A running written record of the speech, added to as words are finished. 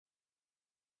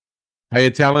Hey,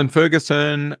 it's Alan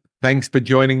Ferguson. Thanks for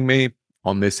joining me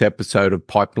on this episode of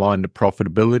Pipeline to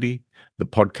Profitability, the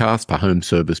podcast for home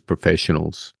service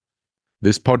professionals.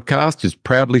 This podcast is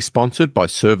proudly sponsored by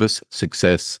Service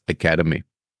Success Academy.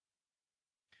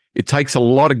 It takes a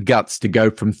lot of guts to go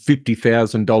from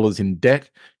 $50,000 in debt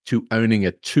to owning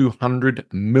a $200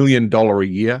 million a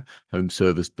year home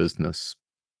service business.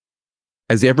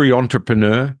 As every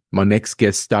entrepreneur, my next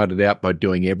guest started out by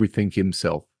doing everything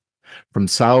himself, from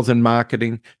sales and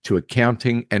marketing to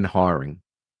accounting and hiring.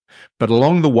 But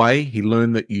along the way, he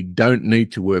learned that you don't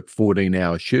need to work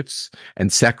 14-hour shifts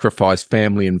and sacrifice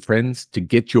family and friends to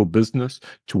get your business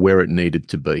to where it needed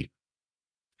to be.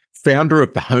 Founder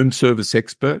of The Home Service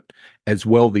Expert, as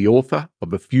well the author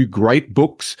of a few great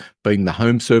books, being The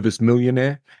Home Service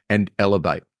Millionaire and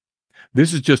Elevate.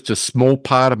 This is just a small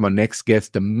part of my next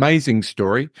guest's amazing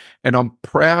story, and I'm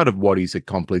proud of what he's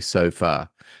accomplished so far.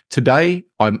 Today,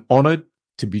 I'm honored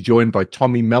to be joined by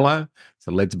Tommy Mello,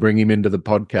 so let's bring him into the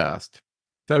podcast.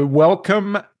 So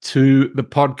welcome to the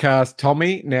podcast,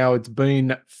 Tommy. Now, it's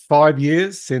been 5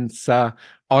 years since I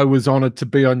was honored to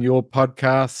be on your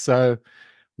podcast, so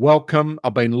welcome.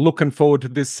 I've been looking forward to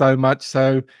this so much.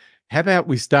 So how about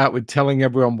we start with telling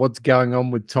everyone what's going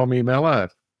on with Tommy Mello?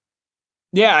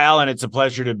 Yeah, Alan, it's a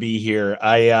pleasure to be here.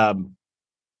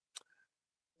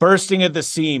 Bursting at the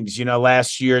seams.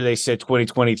 Last year they said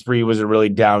 2023 was a really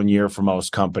down year for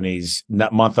most companies.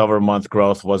 Month over month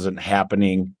growth wasn't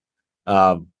happening.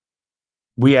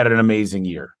 We had an amazing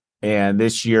year, and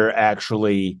this year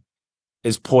actually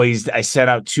is poised. I sent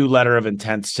out 2 letter of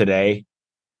intents today.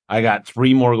 I got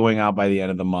 3 more going out by the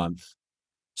end of the month.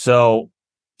 So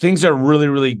things are really,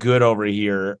 really good over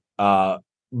here.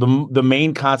 The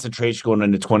main concentration going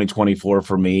into 2024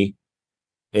 for me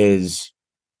is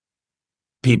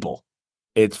people.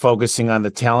 It's focusing on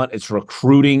the talent. It's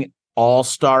recruiting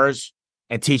all-stars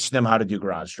and teaching them how to do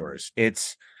garage doors.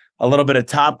 It's a little bit of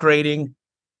top grading.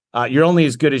 You're only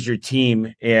as good as your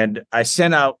team. And I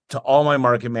sent out to all my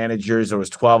market managers. There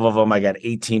was 12 of them. I got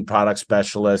 18 product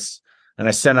specialists. And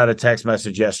I sent out a text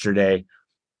message yesterday,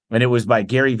 and it was by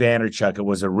Gary Vaynerchuk. It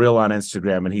was a reel on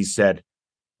Instagram. And he said,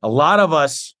 a lot of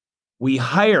us, we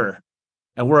hire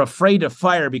and we're afraid to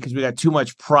fire because we got too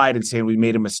much pride in saying we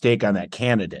made a mistake on that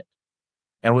candidate.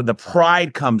 And when the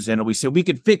pride comes in and we say, we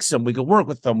could fix them, we could work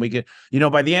with them, we could,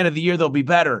 by the end of the year, they'll be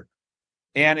better.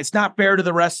 And it's not fair to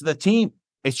the rest of the team.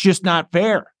 It's just not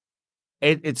fair.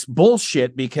 It's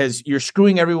bullshit because you're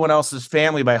screwing everyone else's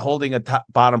family by holding a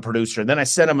bottom producer. And then I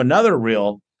sent him another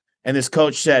reel, and this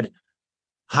coach said,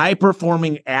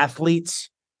 high-performing athletes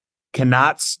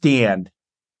cannot stand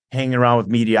hanging around with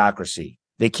mediocrity.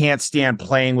 They can't stand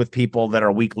playing with people that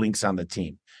are weak links on the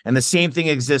team. And the same thing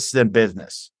exists in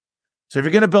business. So if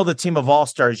you're going to build a team of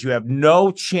all-stars, you have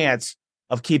no chance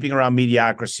of keeping around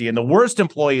mediocrity. And the worst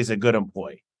employee is a good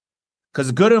employee,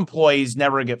 because good employees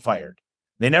never get fired.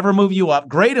 They never move you up.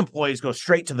 Great employees go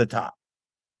straight to the top.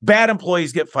 Bad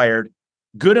employees get fired.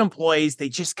 Good employees, they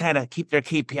just kind of keep their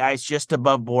KPIs just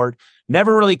above board,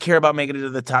 never really care about making it to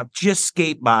the top, just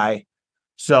skate by.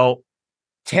 So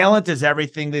talent is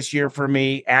everything this year for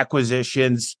me,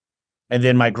 acquisitions, and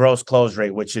then my gross close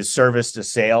rate, which is service to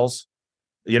sales.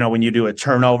 When you do a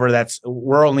turnover,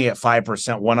 we're only at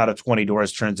 5%. 1 out of 20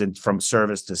 doors turns in from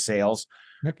service to sales.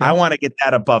 Okay. I want to get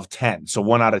that above 10. So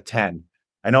 1 out of 10.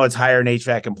 I know it's higher in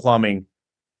HVAC and plumbing.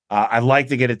 I'd like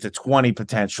to get it to 20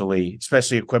 potentially,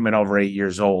 especially equipment over 8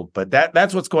 years old. But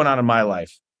that's what's going on in my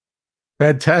life.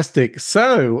 Fantastic.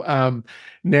 So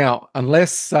now,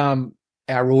 unless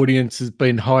our audience has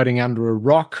been hiding under a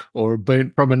rock or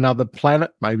been from another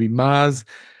planet, maybe Mars,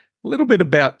 a little bit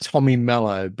about Tommy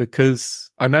Mello, because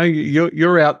I know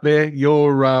you're out there.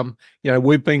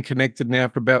 We've been connected now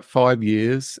for about 5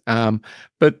 years,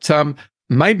 but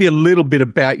maybe a little bit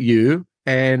about you.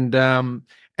 And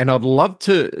I'd love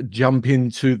to jump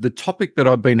into the topic that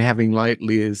I've been having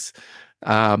lately is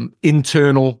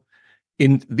internal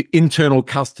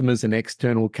customers and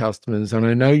external customers. And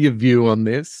I know your view on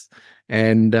this.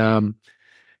 And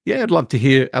I'd love to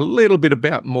hear a little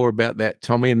bit more about that,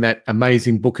 Tommy, and that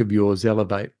amazing book of yours,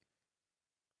 Elevate.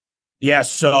 Yeah,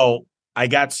 so I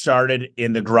got started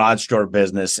in the garage door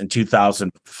business in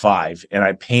 2005, and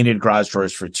I painted garage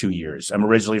doors for 2 years. I'm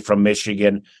originally from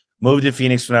Michigan. Moved to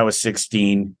Phoenix when I was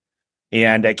 16,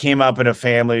 and I came up in a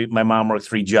family. My mom worked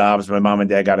 3 jobs. My mom and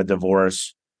dad got a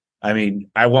divorce. I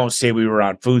mean, I won't say we were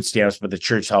on food stamps, but the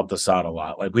church helped us out a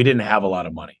lot. Like, we didn't have a lot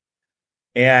of money.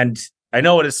 And I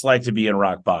know what it's like to be in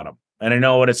rock bottom. And I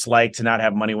know what it's like to not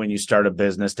have money when you start a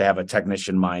business, to have a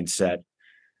technician mindset.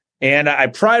 And I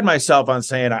pride myself on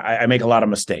saying I make a lot of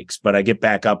mistakes, but I get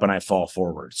back up and I fall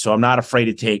forward. So I'm not afraid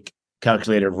to take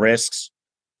calculated risks.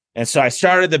 And so I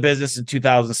started the business in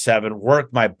 2007,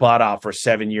 worked my butt off for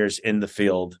 7 years in the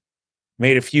field,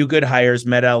 made a few good hires,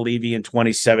 met Al Levy in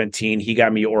 2017. He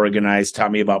got me organized,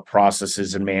 taught me about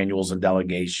processes and manuals and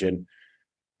delegation.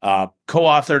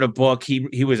 Co-authored a book.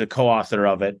 He was a co-author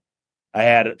of it. I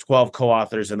had 12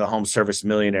 co-authors in the Home Service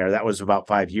Millionaire. That was about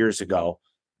 5 years ago.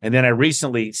 And then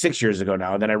 6 years ago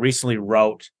now, and then I recently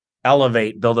wrote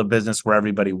Elevate, Build a Business Where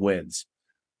Everybody Wins.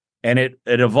 And it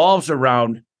evolves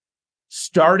around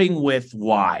starting with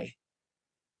why.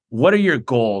 What are your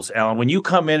goals, Alan? When you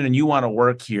come in and you want to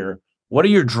work here, what are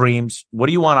your dreams? What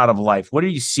do you want out of life? What do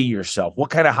you see yourself? What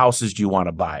kind of houses do you want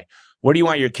to buy? Where do you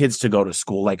want your kids to go to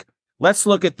school? Like, let's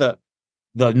look at the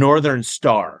Northern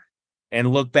Star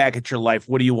and look back at your life.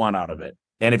 What do you want out of it?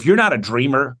 And if you're not a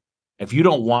dreamer, if you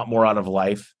don't want more out of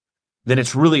life, then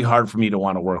it's really hard for me to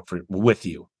want to work with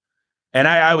you. And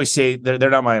I always say they're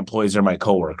not my employees, they're my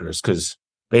coworkers, because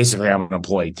basically I'm an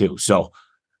employee too. So,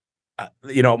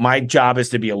 my job is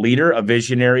to be a leader, a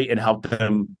visionary, and help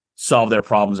them solve their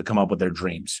problems and come up with their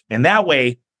dreams. And that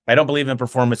way, I don't believe in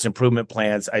performance improvement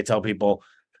plans. I tell people,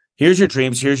 here's your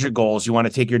dreams, here's your goals. You want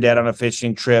to take your dad on a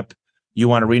fishing trip. You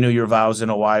want to renew your vows in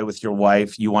Hawaii with your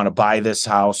wife. You want to buy this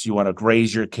house. You want to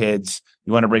raise your kids.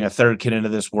 You want to bring a third kid into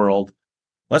this world.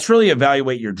 Let's really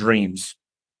evaluate your dreams.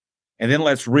 And then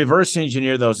let's reverse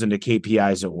engineer those into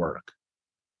KPIs at work.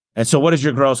 And so what is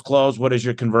your gross close? What is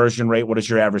your conversion rate? What does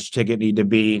your average ticket need to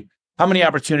be? How many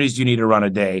opportunities do you need to run a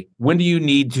day? When do you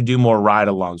need to do more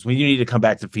ride-alongs? When do you need to come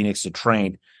back to Phoenix to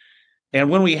train? And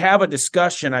when we have a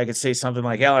discussion, I could say something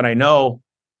like, Alan, I know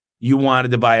you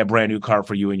wanted to buy a brand new car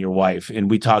for you and your wife, and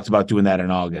we talked about doing that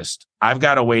in August. I've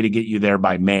got a way to get you there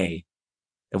by May.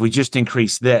 If we just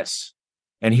increase this,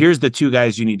 and here's the 2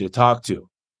 guys you need to talk to.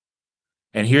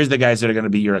 And here's the guys that are going to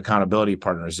be your accountability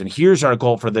partners. And here's our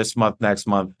goal for this month,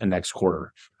 and next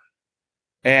quarter.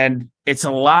 And it's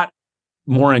a lot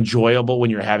more enjoyable when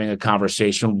you're having a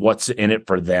conversation, what's in it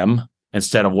for them,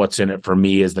 instead of what's in it for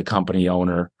me as the company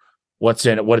owner. What's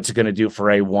in it, what it's going to do for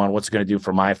A1, what's it going to do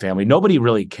for my family. Nobody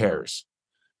really cares.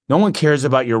 No one cares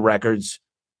about your records.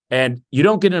 And you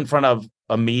don't get in front of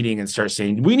a meeting and start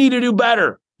saying, we need to do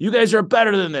better. You guys are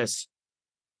better than this.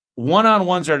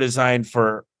 One-on-ones are designed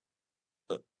for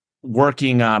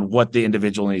working on what the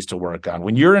individual needs to work on.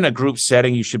 When you're in a group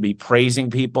setting, you should be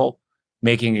praising people,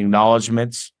 making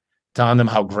acknowledgments, telling them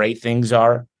how great things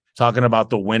are, talking about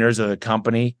the winners of the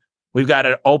company. We've got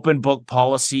an open book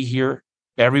policy here.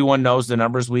 Everyone knows the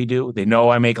numbers we do. They know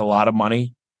I make a lot of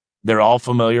money. They're all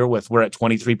familiar with we're at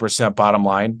 23% bottom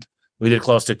line. We did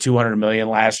close to 200 million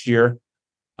last year.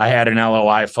 I had an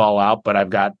LOI fall out, but I've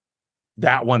got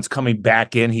that one's coming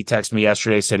back in. He texted me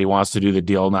yesterday, said he wants to do the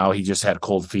deal now. He just had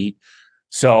cold feet.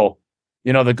 So,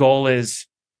 the goal is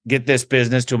get this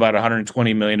business to about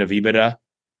 120 million of EBITDA.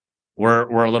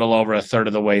 We're a little over a third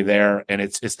of the way there, and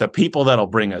it's the people that'll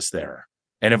bring us there.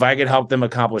 And if I could help them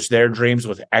accomplish their dreams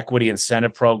with equity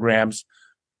incentive programs,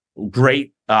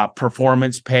 great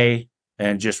performance pay,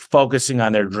 and just focusing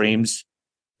on their dreams,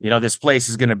 this place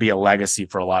is going to be a legacy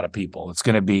for a lot of people. It's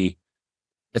going to be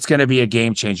a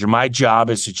game changer. My job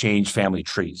is to change family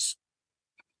trees.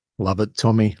 Love it,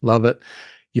 Tommy. Love it.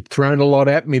 You've thrown a lot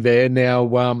at me there.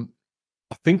 Now,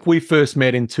 I think we first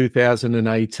met in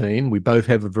 2018. We both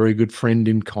have a very good friend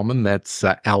in common. That's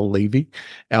Al Levy.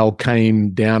 Al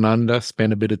came down under,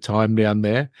 spent a bit of time down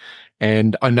there.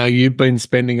 And I know you've been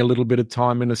spending a little bit of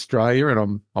time in Australia,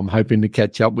 and I'm hoping to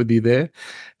catch up with you there.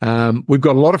 We've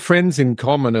got a lot of friends in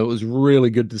common. It was really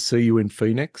good to see you in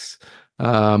Phoenix.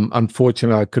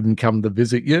 Unfortunately, I couldn't come to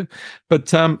visit you.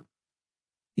 But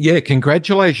yeah,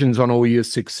 congratulations on all your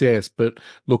success. But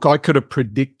look, I could have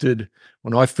predicted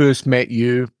when I first met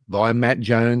you via Matt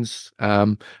Jones,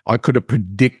 I could have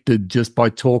predicted just by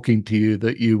talking to you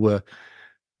that you were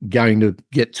going to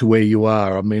get to where you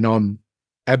are. I mean, I'm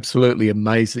absolutely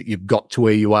amazed that you've got to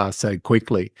where you are so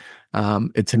quickly.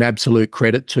 It's an absolute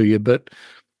credit to you.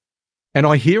 And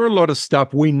I hear a lot of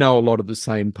stuff. We know a lot of the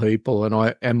same people.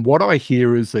 And what I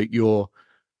hear is that you're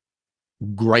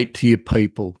great to your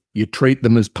people. You treat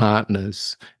them as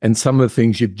partners. And some of the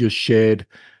things you've just shared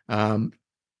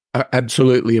are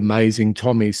absolutely amazing,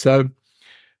 Tommy. So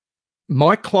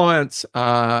my clients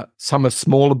are, some are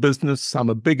smaller business, some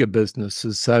are bigger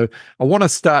businesses. So I want to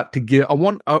start to give, I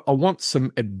want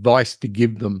some advice to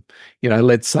give them.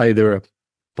 Let's say there are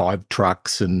 5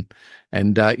 trucks and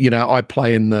I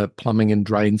play in the plumbing and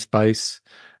drain space.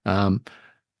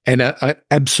 And an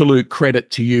absolute credit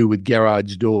to you with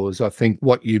garage doors. I think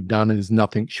what you've done is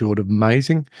nothing short of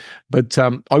amazing. But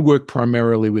I work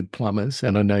primarily with plumbers,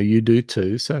 and I know you do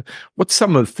too. So what's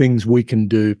some of the things we can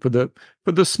do for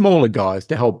the smaller guys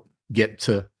to help get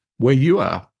to where you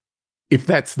are, if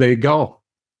that's their goal?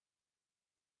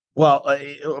 Well,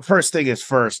 first thing is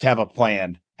first, have a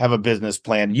plan, have a business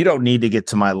plan. You don't need to get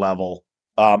to my level.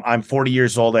 I'm 40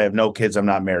 years old. I have no kids. I'm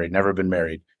not married, never been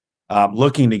married.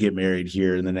 Looking to get married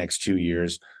here in the next 2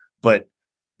 years. But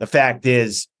the fact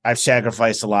is, I've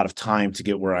sacrificed a lot of time to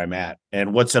get where I'm at.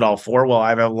 And what's it all for? Well, I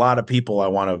have a lot of people I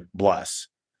want to bless,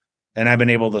 and I've been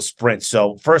able to sprint.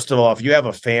 So, first of all, if you have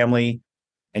a family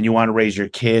and you want to raise your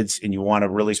kids and you want to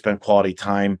really spend quality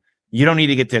time, you don't need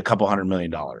to get to a couple $100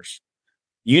 million.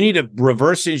 You need to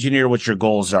reverse engineer what your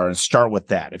goals are and start with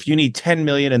that. If you need 10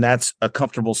 million and that's a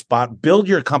comfortable spot, build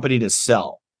your company to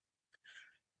sell.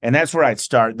 And that's where I'd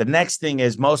start. The next thing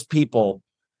is, most people,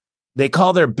 they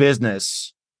call their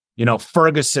business,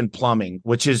 Ferguson Plumbing,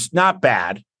 which is not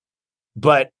bad,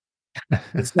 but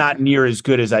it's not near as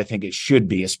good as I think it should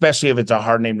be, especially if it's a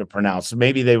hard name to pronounce. So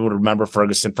maybe they would remember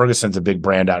Ferguson. Ferguson's a big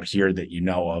brand out here that you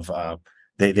know of.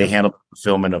 They handle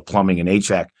fulfillment of plumbing and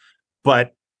HVAC,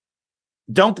 but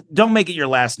don't make it your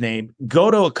last name. Go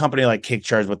to a company like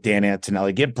KickCharge with Dan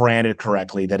Antonelli. Get branded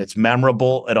correctly, that it's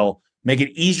memorable. It'll make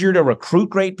it easier to recruit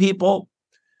great people.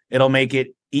 It'll make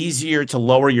it easier to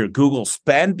lower your Google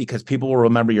spend because people will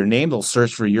remember your name. They'll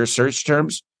search for your search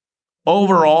terms.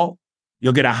 Overall,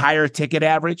 you'll get a higher ticket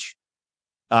average.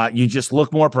 You just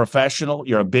look more professional.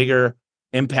 You're a bigger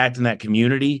impact in that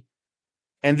community.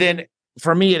 And then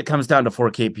for me, it comes down to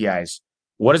 4 KPIs.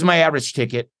 What is my average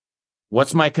ticket?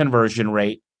 What's my conversion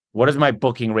rate? What is my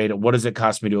booking rate? And what does it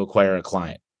cost me to acquire a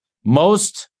client?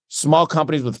 Most small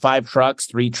companies with 5 trucks,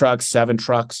 3 trucks, 7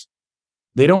 trucks,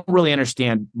 they don't really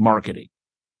understand marketing.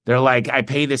 They're like, I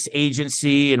pay this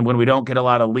agency, and when we don't get a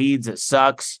lot of leads, it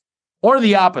sucks. Or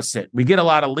the opposite. We get a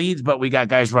lot of leads, but we got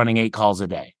guys running 8 calls a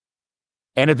day.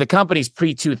 And if the company's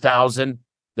pre-2000,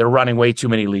 they're running way too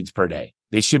many leads per day.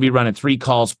 They should be running 3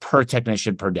 calls per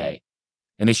technician per day.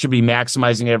 And they should be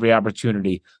maximizing every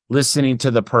opportunity, listening to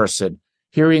the person,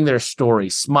 hearing their story,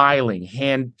 smiling,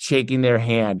 shaking their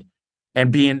hand,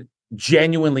 and being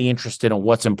genuinely interested in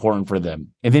what's important for them.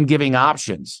 And then giving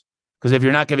options. Because if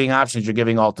you're not giving options, you're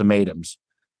giving ultimatums.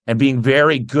 And being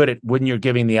very good at when you're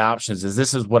giving the options is,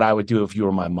 this is what I would do if you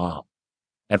were my mom.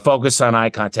 And focus on eye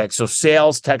contact. So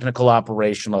sales, technical,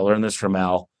 operational. I learned this from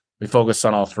Al. We focus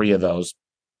on all 3 of those.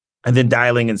 And then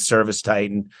dialing in Service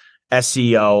Titan,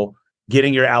 SEO,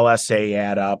 getting your LSA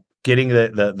ad up, getting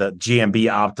the GMB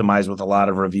optimized with a lot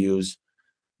of reviews.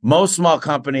 Most small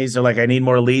companies are like, I need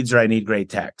more leads or I need great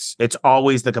techs. It's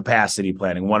always the capacity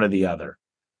planning, one or the other.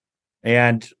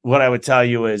 And what I would tell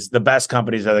you is the best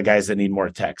companies are the guys that need more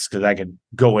techs, because I could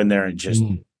go in there and just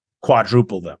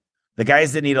quadruple them. The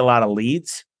guys that need a lot of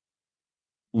leads,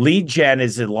 lead gen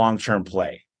is a long-term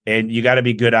play. And you got to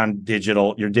be good on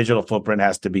digital. Your digital footprint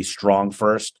has to be strong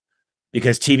first,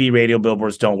 because TV, radio,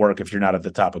 billboards don't work if you're not at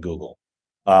the top of Google.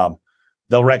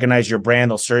 They'll recognize your brand,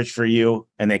 they'll search for you,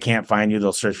 and they can't find you,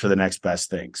 they'll search for the next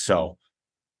best thing. So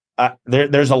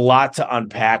there's a lot to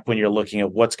unpack when you're looking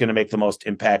at what's going to make the most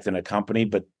impact in a company.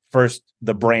 But first,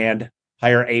 the brand,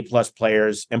 hire A+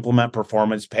 players, implement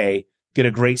performance pay, get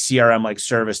a great CRM like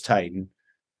Service Titan.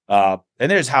 And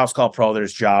there's House Call Pro,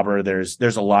 there's Jobber,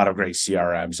 there's a lot of great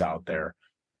CRMs out there.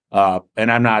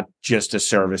 And I'm not just a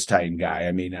Service Titan guy.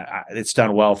 I mean, it's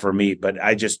done well for me, but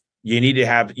you need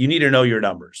to know your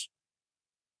numbers.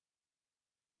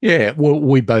 Yeah, well,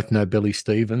 we both know Billy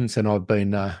Stevens, and I've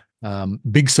been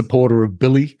big supporter of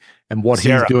Billy and what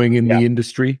he's doing in the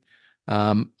industry.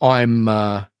 I'm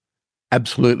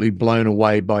absolutely blown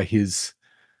away by his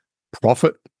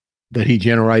profit that he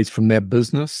generates from their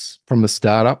business, from a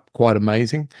startup. Quite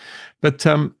amazing. But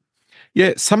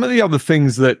yeah, some of the other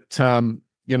things that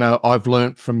I've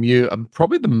learned from you,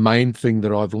 probably the main thing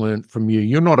that I've learned from you,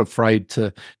 you're not afraid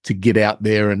to get out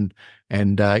there and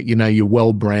you're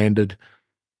well branded.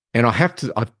 And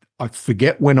I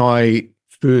forget when I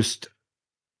first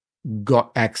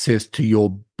got access to your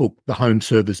book, The Home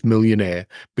Service Millionaire,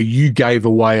 but you gave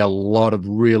away a lot of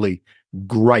really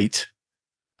great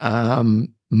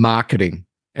marketing.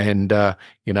 And,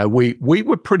 we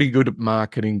were pretty good at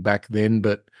marketing back then,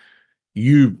 but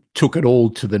you took it all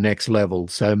to the next level.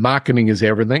 So marketing is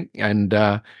everything. And,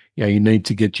 you need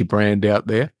to get your brand out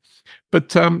there.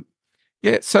 But,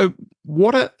 yeah, so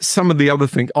what are some of the other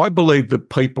things? I believe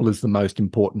that people is the most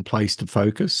important place to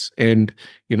focus. And,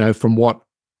 from what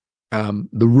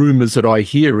the rumors that I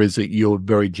hear is that you're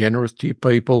very generous to your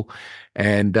people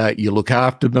and you look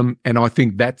after them. And I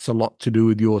think that's a lot to do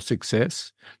with your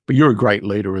success. But you're a great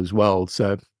leader as well.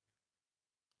 So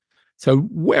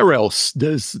where else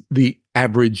does the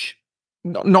average,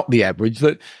 not the average,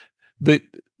 the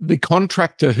the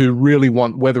contractor who really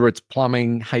whether it's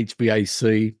plumbing,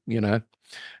 HVAC,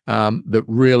 that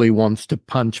really wants to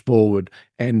punch forward.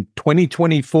 And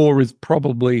 2024 is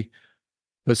probably,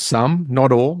 for some,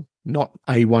 not all, not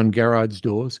A1 garage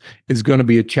doors, is going to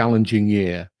be a challenging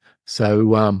year.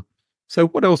 So, so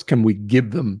what else can we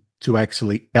give them to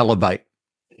actually elevate?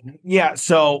 Yeah.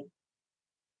 So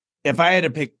if I had to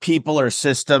pick people or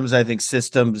systems, I think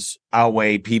systems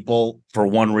outweigh people for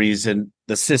one reason.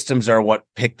 The systems are what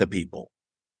pick the people.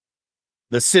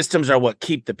 The systems are what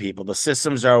keep the people. The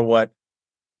systems are what,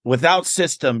 without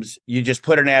systems, you just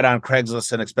put an ad on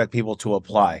Craigslist and expect people to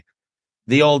apply.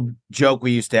 The old joke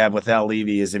we used to have with Al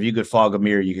Levy is if you could fog a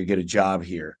mirror, you could get a job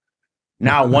here.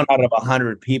 Now, 1 out of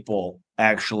 100 people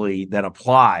actually that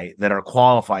apply that are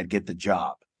qualified get the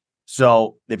job.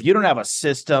 So if you don't have a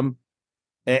system,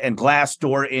 and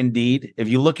Glassdoor, Indeed, if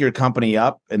you look your company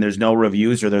up and there's no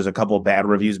reviews or there's a couple of bad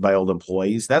reviews by old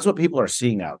employees, that's what people are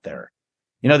seeing out there.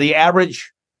 The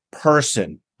average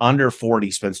person under 40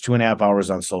 spends 2.5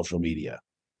 hours on social media,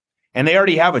 and they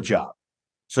already have a job.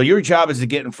 So your job is to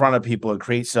get in front of people and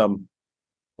create some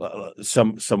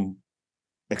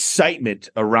excitement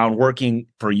around working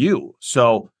for you.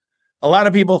 So a lot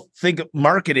of people think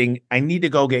marketing, I need to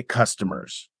go get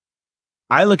customers.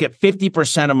 I look at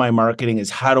 50% of my marketing is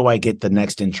how do I get the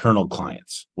next internal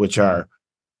clients, which are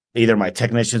either my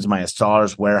technicians, my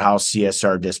installers, warehouse,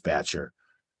 CSR, dispatcher.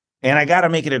 And I got to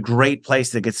make it a great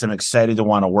place that gets them excited to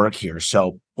want to work here.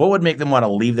 So what would make them want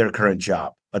to leave their current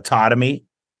job? Autonomy,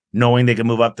 knowing they can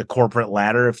move up the corporate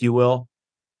ladder, if you will,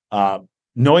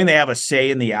 knowing they have a say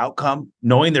in the outcome,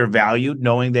 knowing they're valued,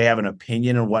 knowing they have an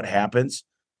opinion on what happens.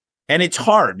 And it's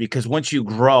hard because once you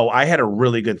grow, I had a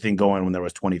really good thing going when there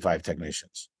was 25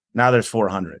 technicians. Now there's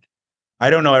 400. I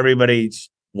don't know everybody's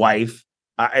wife.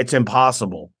 It's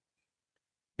impossible.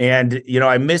 And,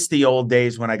 I miss the old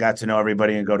days when I got to know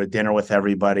everybody and go to dinner with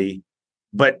everybody.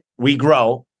 But we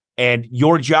grow, and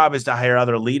your job is to hire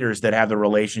other leaders that have the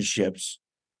relationships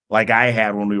like I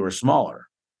had when we were smaller.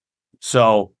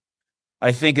 So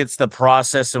I think it's the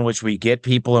process in which we get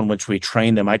people, in which we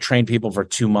train them. I train people for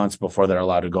 2 months before they're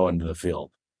allowed to go into the field.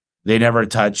 They never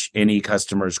touch any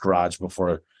customer's garage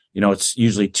before, it's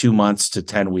usually 2 months to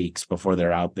 10 weeks before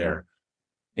they're out there.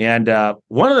 And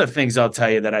one of the things I'll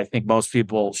tell you that I think most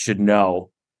people should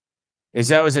know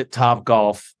is I was at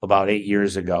Topgolf about 8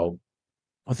 years ago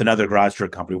with another garage door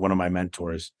company, one of my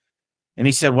mentors. And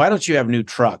he said, "Why don't you have new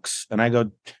trucks?" And I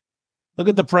go, "Look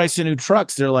at the price of new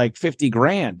trucks. They're like 50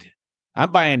 grand.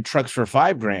 I'm buying trucks for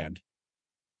 $5 grand.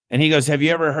 And he goes, "Have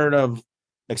you ever heard of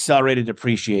accelerated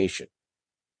depreciation?"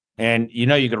 And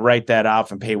you could write that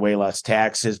off and pay way less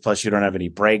taxes. Plus, you don't have any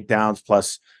breakdowns.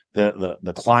 Plus,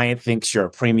 the client thinks you're a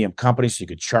premium company, so you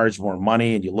could charge more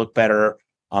money and you look better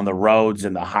on the roads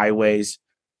and the highways.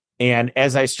 And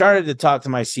as I started to talk to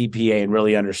my CPA and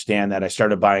really understand that, I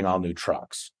started buying all new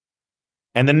trucks.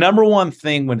 And the number one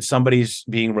thing when somebody's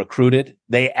being recruited,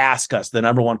 they ask us, the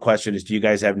number one question is, do you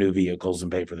guys have new vehicles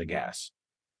and pay for the gas?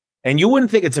 And you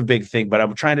wouldn't think it's a big thing, but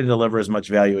I'm trying to deliver as much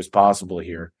value as possible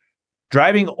here.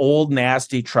 Driving old,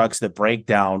 nasty trucks that break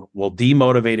down will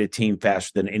demotivate a team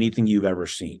faster than anything you've ever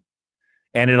seen.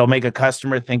 And it'll make a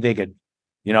customer think they could,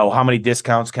 how many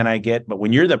discounts can I get? But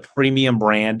when you're the premium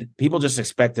brand, people just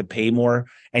expect to pay more,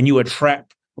 and you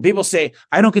attract. When people say,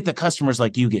 "I don't get the customers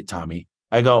like you get, Tommy,"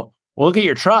 I go, "Well, look at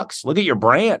your trucks. Look at your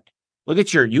brand. Look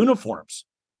at your uniforms.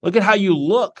 Look at how you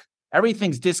look.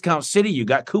 Everything's discount city. You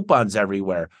got coupons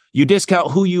everywhere. You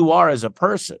discount who you are as a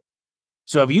person.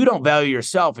 So if you don't value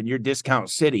yourself in your discount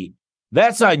city,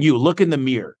 that's on you. Look in the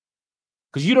mirror,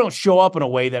 because you don't show up in a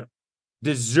way that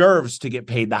deserves to get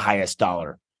paid the highest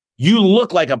dollar. You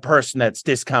look like a person that's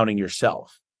discounting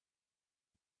yourself."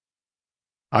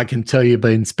 I can tell you've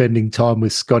been spending time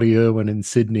with Scotty Irwin in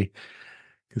Sydney,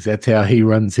 because that's how he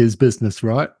runs his business,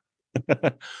 right?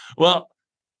 Well,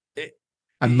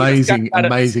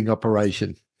 amazing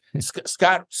operation.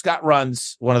 Scott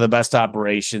runs one of the best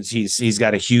operations. He's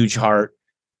got a huge heart.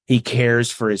 He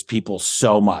cares for his people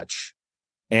so much,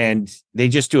 and they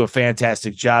just do a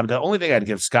fantastic job. The only thing I'd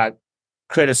give Scott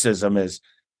criticism is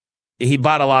he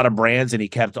bought a lot of brands and he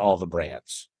kept all the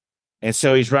brands. And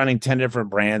so he's running 10 different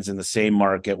brands in the same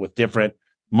market with different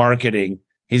marketing.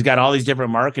 He's got all these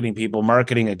different marketing people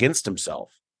marketing against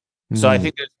himself. So I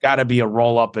think there's got to be a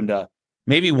roll up into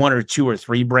maybe 1 or 2 or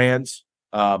 3 brands.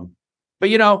 But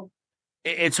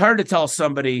it's hard to tell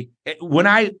somebody. When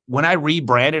I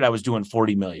rebranded, I was doing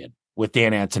 40 million with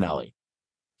Dan Antonelli.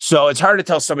 So it's hard to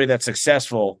tell somebody that's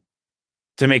successful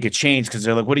to make a change, because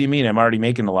they're like, "What do you mean? I'm already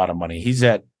making a lot of money." He's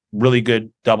at really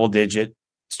good double digit,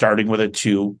 starting with a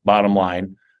 2 bottom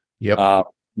line. Yep.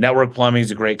 Network Plumbing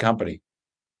is a great company.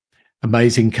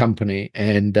 amazing company,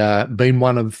 and been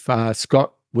one of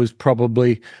Scott was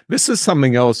probably, this is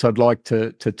something else I'd like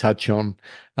to touch on.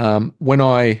 When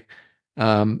I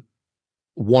um,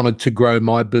 wanted to grow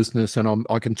my business, and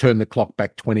I can turn the clock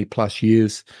back 20 plus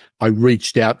years, I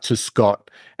reached out to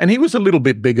Scott, and he was a little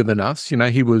bit bigger than us.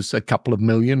 He was a couple of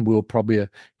million. We were probably,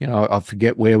 I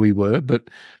forget where we were, but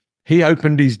he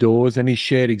opened his doors and he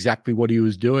shared exactly what he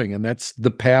was doing. And that's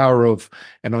the power of,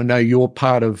 and I know you're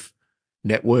part of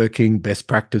networking, best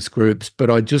practice groups, but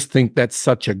I just think that's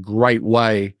such a great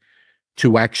way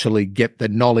to actually get the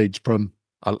knowledge from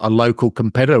a local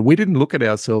competitor. We didn't look at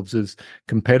ourselves as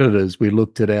competitors. We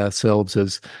looked at ourselves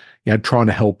as, trying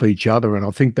to help each other. And I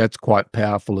think that's quite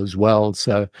powerful as well.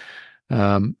 So,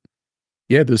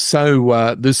 there's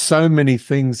so many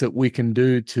things that we can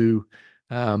do to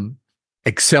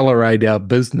accelerate our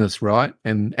business, right?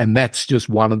 And that's just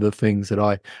one of the things that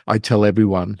I tell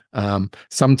everyone.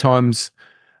 Sometimes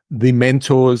the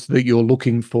mentors that you're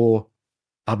looking for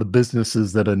are the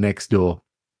businesses that are next door.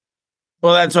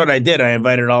 Well, that's what I did. I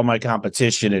invited all my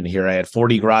competition in here. I had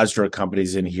 40 garage door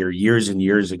companies in here years and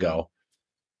years ago.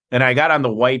 And I got on the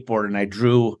whiteboard and I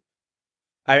drew.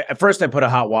 At first I put a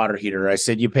hot water heater. I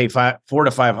said, you pay $400 to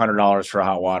 $500 for a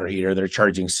hot water heater. They're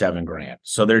charging $7,000.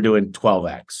 So they're doing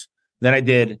 12X. Then I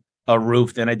did a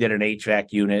roof. Then I did an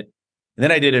HVAC unit. And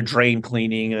then I did a drain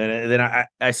cleaning. And then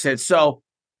I said, so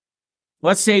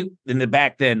let's say in the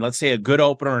back then, let's say a good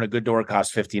opener and a good door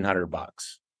costs $1,500.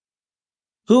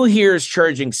 Who here is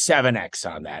charging 7X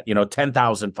on that?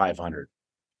 $10,500.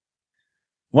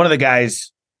 One of the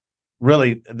guys,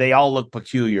 really, they all look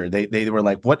peculiar. They were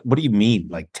like, what do you mean?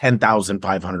 Like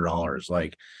 $10,500?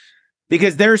 Like,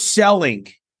 because they're selling,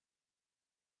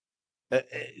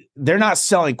 they're not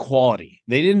selling quality.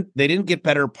 They didn't get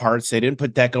better parts. They didn't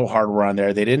put deco hardware on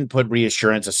there. They didn't put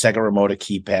reassurance, a second remote, a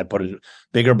keypad, put a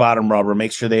bigger bottom rubber,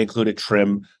 make sure they included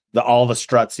trim, all the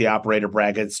struts, the operator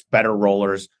brackets, better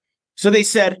rollers. So they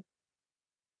said,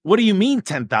 what do you mean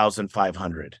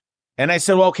 10,500? And I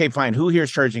said, well, okay, fine. Who here is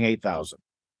charging 8,000?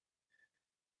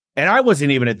 And I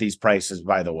wasn't even at these prices,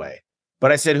 by the way.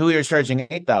 But I said, who here is charging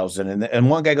 8,000? And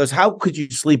one guy goes, how could you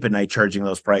sleep at night charging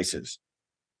those prices?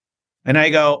 And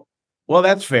I go, well,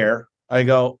 that's fair. I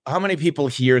go, how many people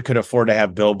here could afford to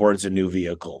have billboards and new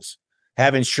vehicles,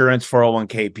 have insurance,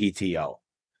 401k, PTO,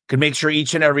 could make sure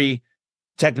each and every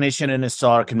technician and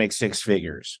installer can make six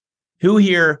figures? Who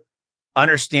here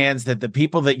understands that the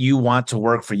people that you want to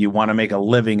work for you want to make a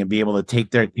living and be able to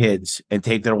take their kids and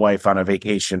take their wife on a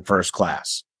vacation first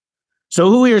class? So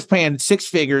who here is paying six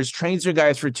figures, trains their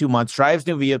guys for 2 months, drives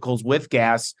new vehicles with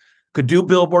gas, could do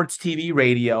billboards, TV,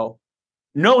 radio?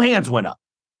 No hands went up.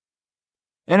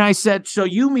 And I said, so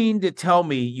you mean to tell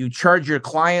me you charge your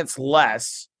clients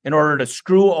less in order to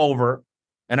screw over,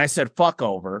 and I said, fuck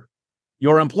over,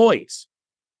 your employees?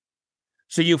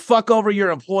 So you fuck over your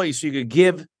employees so you could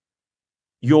give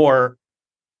your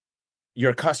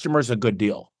customers a good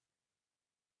deal.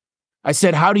 I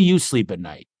said, how do you sleep at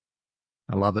night?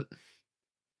 I love it.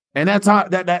 And that's how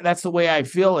that's the way I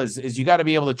feel is you got to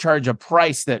be able to charge a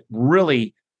price that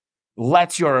really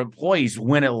lets your employees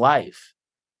win at life.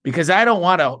 Because I don't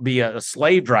want to be a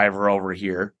slave driver over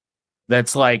here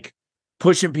that's like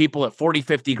pushing people at 40,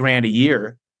 50 grand a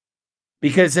year.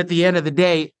 Because at the end of the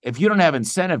day, if you don't have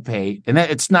incentive pay, and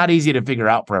it's not easy to figure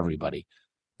out for everybody.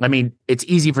 I mean, it's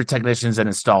easy for technicians and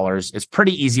installers. It's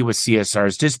pretty easy with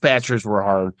CSRs. Dispatchers were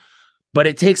hard, but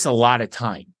it takes a lot of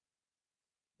time.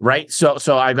 Right. So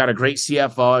I've got a great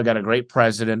CFO. I've got a great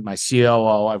president, my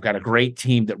COO. I've got a great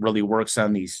team that really works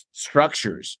on these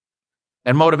structures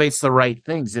and motivates the right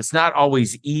things. It's not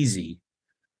always easy.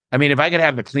 I mean, if I could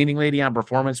have the cleaning lady on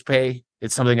performance pay,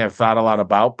 it's something I've thought a lot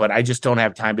about, but I just don't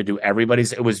have time to do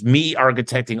everybody's. It was me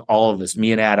architecting all of this,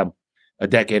 me and Adam, a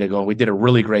decade ago. We did a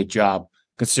really great job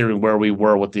considering where we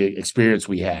were with the experience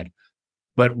we had.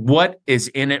 But what is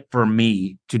in it for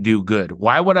me to do good?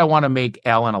 Why would I want to make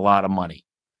Alan a lot of money?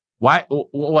 Why?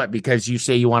 What? Because you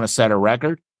say you want to set a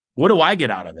record? What do I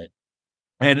get out of it?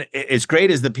 And as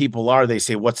great as the people are, they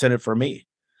say, what's in it for me?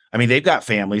 I mean, they've got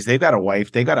families, they've got a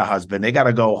wife, they've got a husband, they got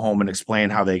to go home and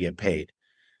explain how they get paid.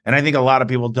 And I think a lot of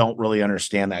people don't really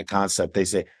understand that concept. They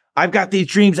say, I've got these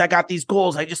dreams, I got these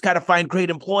goals, I just got to find great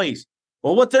employees.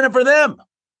 Well, what's in it for them?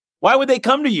 Why would they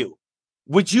come to you?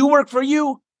 Would you work for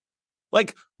you?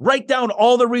 Like, write down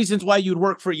all the reasons why you'd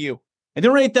work for you. And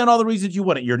then write down all the reasons you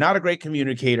wouldn't. You're not a great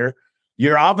communicator.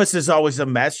 Your office is always a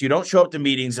mess. You don't show up to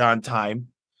meetings on time.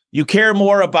 You care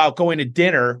more about going to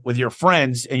dinner with your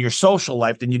friends and your social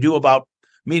life than you do about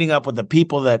meeting up with the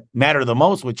people that matter the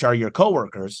most, which are your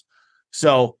coworkers.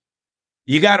 So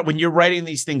when you're writing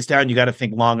these things down, you got to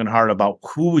think long and hard about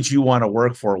who would you want to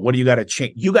work for? What do you got to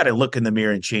change? You got to look in the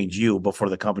mirror and change you before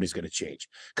the company's going to change,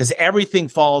 because everything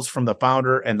falls from the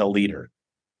founder and the leader.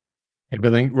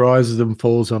 Everything rises and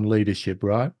falls on leadership,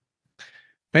 right?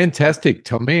 Fantastic,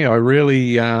 Tommy. I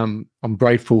really, I'm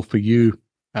grateful for you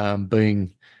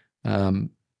being on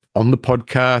the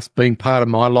podcast, being part of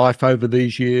my life over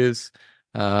these years.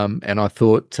 And I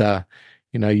thought,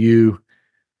 you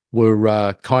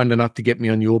were kind enough to get me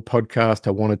on your podcast.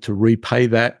 I wanted to repay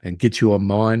that and get you on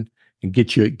mine and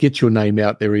get your name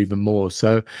out there even more.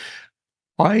 So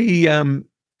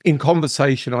in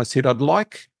conversation, I said, I'd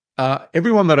like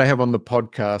everyone that I have on the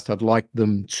podcast, I'd like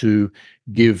them to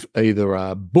give either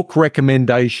a book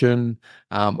recommendation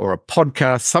or a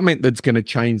podcast, something that's going to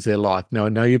change their life. Now, I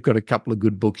know you've got a couple of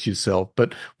good books yourself,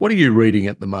 but what are you reading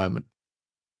at the moment?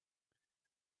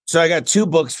 So I got 2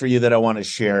 books for you that I want to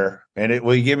share. And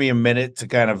will you give me a minute to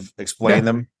kind of explain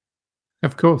them?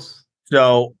 Of course.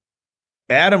 So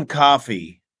Adam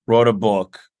Coffey wrote a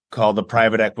book called The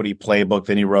Private Equity Playbook.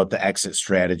 Then he wrote The Exit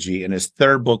Strategy. And his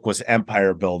third book was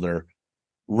Empire Builder,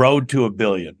 Road to $1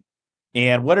 billion.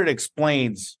 And what it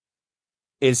explains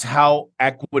is how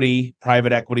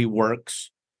private equity works.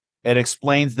 It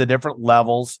explains the different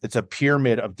levels. It's a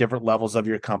pyramid of different levels of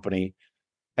your company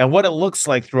and what it looks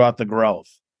like throughout the growth,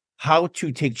 how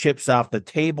to take chips off the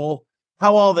table,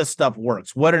 how all this stuff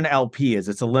works, what an LP is.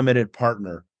 It's a limited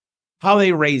partner, how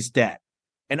they raise debt,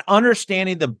 and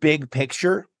understanding the big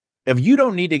picture. If you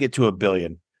don't need to get to $1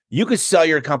 billion, you could sell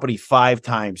your company 5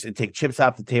 times and take chips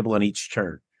off the table on each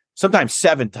turn, sometimes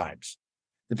 7 times,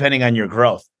 depending on your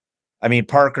growth. I mean,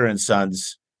 Parker and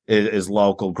Sons is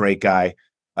local, great guy.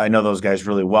 I know those guys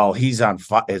really well. He's on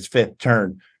his 5th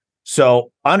turn.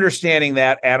 So understanding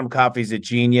that, Adam Coffey's a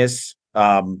genius.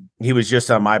 He was just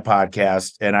on my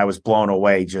podcast, and I was blown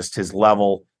away just his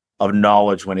level of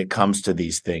knowledge when it comes to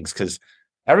these things, because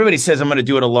everybody says I'm going to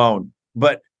do it alone.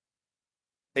 But,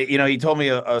 he told me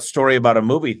a story about a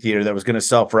movie theater that was going to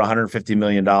sell for $150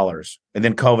 million. And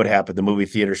then COVID happened. The movie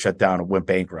theater shut down and went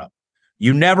bankrupt.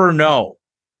 You never know.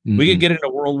 Mm-hmm. We could get into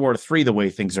World War III the way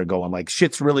things are going. Like,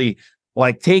 shit's really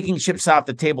like taking chips off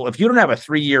the table. If you don't have a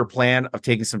 3-year plan of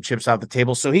taking some chips off the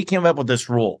table. So he came up with this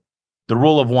rule, the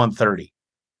rule of 130.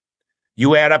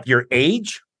 You add up your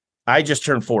age. I just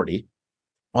turned 40.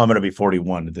 Well, I'm going to be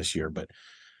 41 this year, but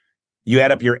you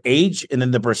add up your age and then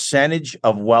the percentage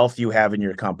of wealth you have in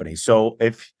your company. So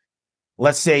if,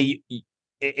 let's say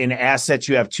in assets,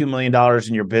 you have $2 million and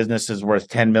your business is worth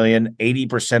 10 million,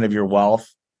 80% of your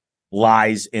wealth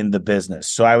lies in the business.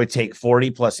 So I would take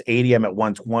 40 plus 80. I'm at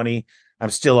 120.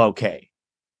 I'm still okay.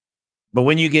 But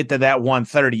when you get to that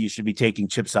 130, you should be taking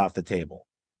chips off the table.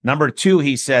 Number 2,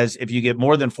 he says, if you get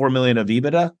more than 4 million of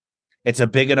EBITDA, it's a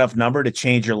big enough number to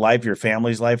change your life, your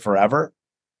family's life forever.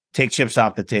 Take chips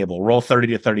off the table, roll 30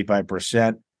 to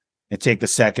 35% and take the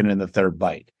second and the third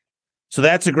bite. So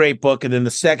that's a great book. And then the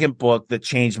second book that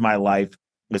changed my life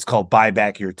is called Buy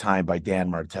Back Your Time by Dan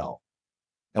Martell.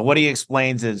 And what he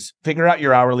explains is figure out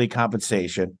your hourly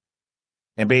compensation.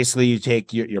 And basically you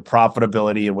take your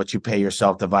profitability and what you pay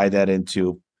yourself, divide that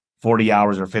into 40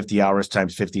 hours or 50 hours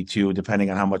times 52, depending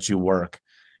on how much you work.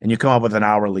 And you come up with an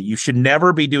hourly. You should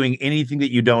never be doing anything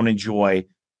that you don't enjoy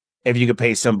if you could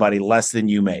pay somebody less than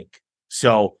you make.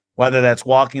 So whether that's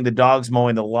walking the dogs,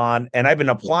 mowing the lawn, and I've been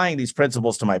applying these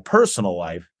principles to my personal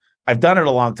life. I've done it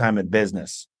a long time in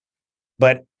business,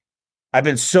 but I've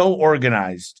been so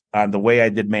organized on the way I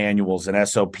did manuals and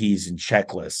SOPs and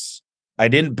checklists. I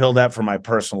didn't build that for my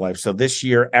personal life. So this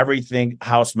year, everything,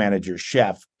 house manager,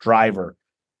 chef, driver,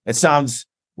 it sounds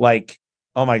like,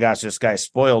 oh my gosh, this guy's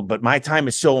spoiled, but my time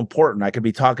is so important. I could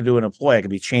be talking to an employee. I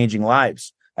could be changing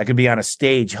lives. I could be on a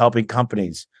stage helping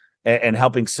companies and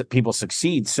helping people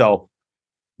succeed. So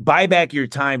Buy Back Your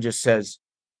Time just says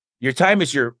your time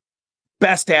is your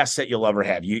best asset you'll ever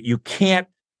have. You can't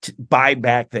buy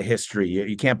back the history.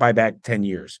 You can't buy back 10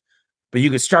 years, but you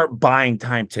can start buying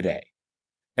time today.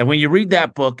 And when you read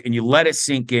that book and you let it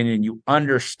sink in and you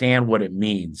understand what it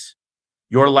means,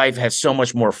 your life has so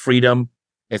much more freedom.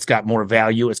 It's got more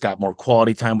value. It's got more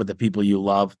quality time with the people you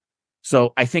love.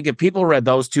 So I think if people read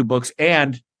those 2 books,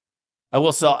 and I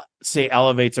will say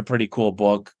Elevate's a pretty cool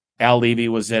book. Al Levy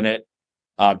was in it.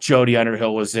 Jody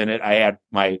Underhill was in it. I had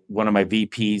one of my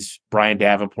VPs, Brian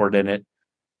Davenport, in it.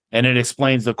 And it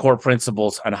explains the core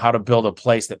principles on how to build a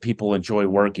place that people enjoy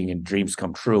working and dreams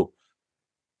come true.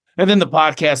 And then the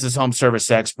podcast is Home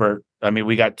Service Expert. I mean,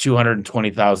 we got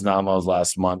 220,000 downloads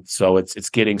last month. So it's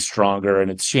getting stronger and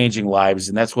it's changing lives.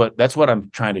 And that's what I'm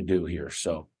trying to do here.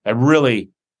 So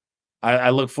I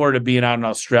look forward to being out in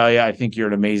Australia. I think you're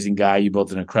an amazing guy. You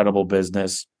built an incredible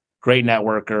business. great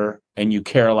networker, and you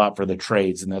care a lot for the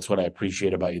trades. And that's what I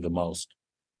appreciate about you the most.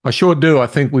 I sure do. I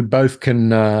think we both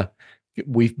can,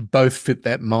 we both fit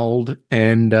that mold.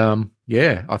 And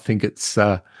yeah, I think it's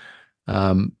it's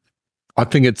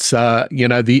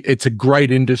a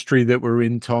great industry that we're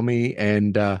in, Tommy,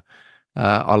 and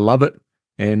I love it.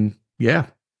 And yeah.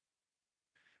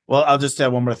 Well, I'll just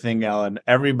add one more thing, Alan.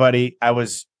 Everybody, I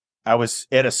was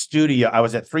at a studio. I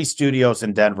was at 3 studios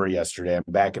in Denver yesterday. I'm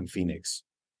back in Phoenix.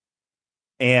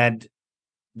 And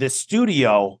the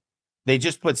studio, they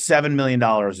just put $7 million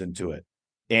into it.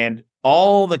 And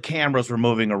all the cameras were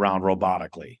moving around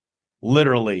robotically.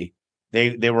 Literally,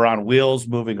 they were on wheels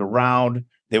moving around.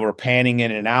 They were panning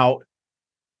in and out.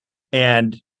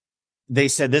 And they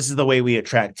said, this is the way we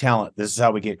attract talent. This is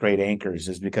how we get great anchors,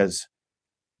 is because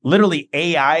literally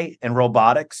AI and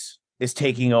robotics is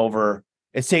taking over.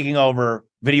 It's taking over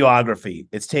videography.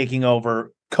 It's taking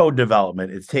over code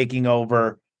development. It's taking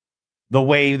over the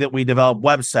way that we develop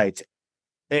websites.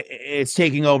 It's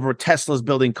taking over. Tesla's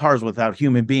building cars without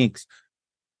human beings.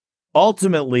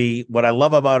 Ultimately, what I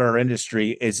love about our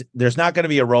industry is there's not going to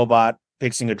be a robot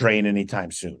fixing a drain anytime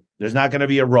soon. There's not going to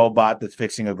be a robot that's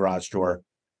fixing a garage door.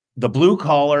 The blue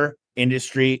collar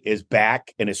industry is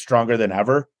back and is stronger than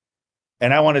ever.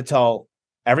 And I want to tell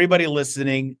everybody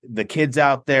listening, the kids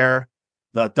out there,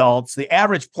 the adults, the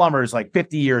average plumber is like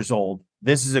 50 years old.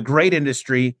 This is a great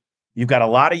industry. You've got a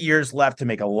lot of years left to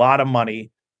make a lot of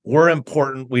money. We're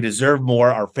important. We deserve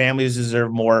more. Our families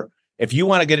deserve more. If you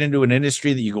want to get into an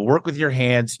industry that you can work with your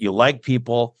hands, you like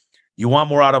people, you want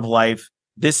more out of life,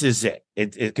 this is it.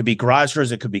 It could be garage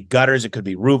doors, it could be gutters, it could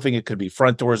be roofing, it could be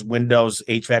front doors, windows,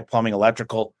 HVAC, plumbing,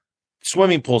 electrical,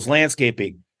 swimming pools,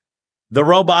 landscaping. The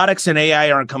robotics and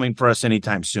AI aren't coming for us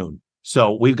anytime soon.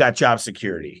 So we've got job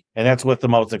security. And that's what the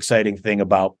most exciting thing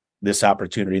about this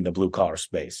opportunity in the blue collar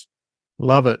space.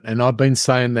 Love it. And I've been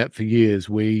saying that for years.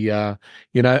 AI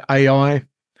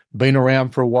been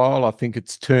around for a while. I think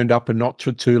it's turned up a notch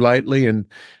or two lately. And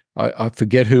I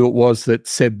forget who it was that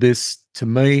said this to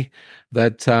me,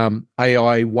 that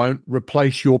AI won't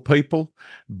replace your people,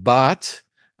 but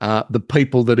the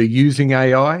people that are using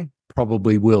AI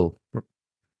probably will.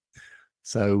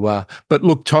 So, but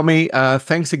look, Tommy,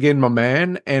 thanks again, my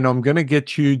man. And I'm going to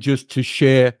get you just to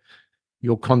share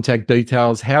your contact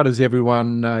details. How does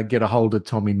everyone get a hold of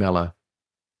Tommy Mello?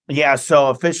 Yeah, so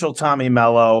official Tommy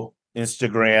Mello,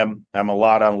 Instagram. I'm a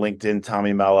lot on LinkedIn,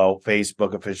 Tommy Mello,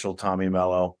 Facebook, official Tommy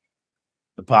Mello.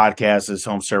 The podcast is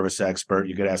Home Service Expert.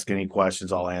 You could ask any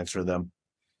questions, I'll answer them.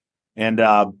 And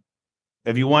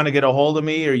if you want to get a hold of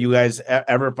me, or you guys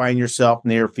ever find yourself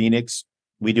near Phoenix,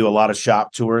 we do a lot of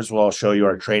shop tours where I'll show you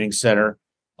our training center.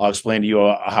 I'll explain to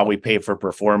you how we pay for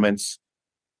performance.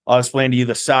 I'll explain to you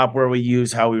the software we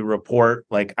use, how we report.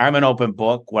 Like, I'm an open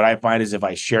book. What I find is if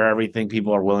I share everything,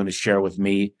 people are willing to share with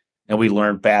me, and we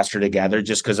learn faster together.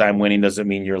 Just because I'm winning doesn't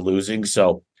mean you're losing.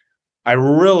 So I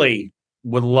really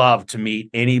would love to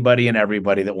meet anybody and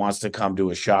everybody that wants to come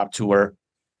to a shop tour.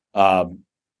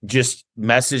 Just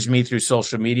message me through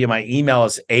social media. My email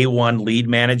is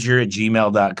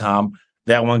a1leadmanager@gmail.com.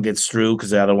 That one gets through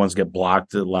because the other ones get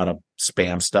blocked. A lot of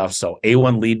spam stuff. So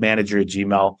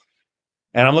a1leadmanager@gmail.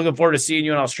 And I'm looking forward to seeing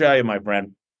you in Australia, my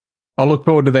friend. I look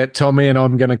forward to that, Tommy, and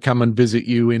I'm going to come and visit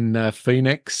you in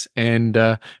Phoenix. And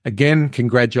again,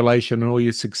 congratulations on all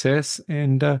your success.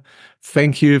 And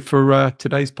thank you for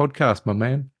today's podcast, my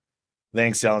man.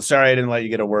 Thanks, Alan. Sorry I didn't let you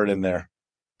get a word in there.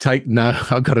 No,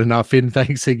 I got enough in.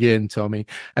 Thanks again, Tommy.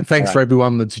 And thanks for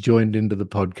everyone that's joined into the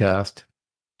podcast.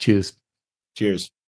 Cheers. Cheers.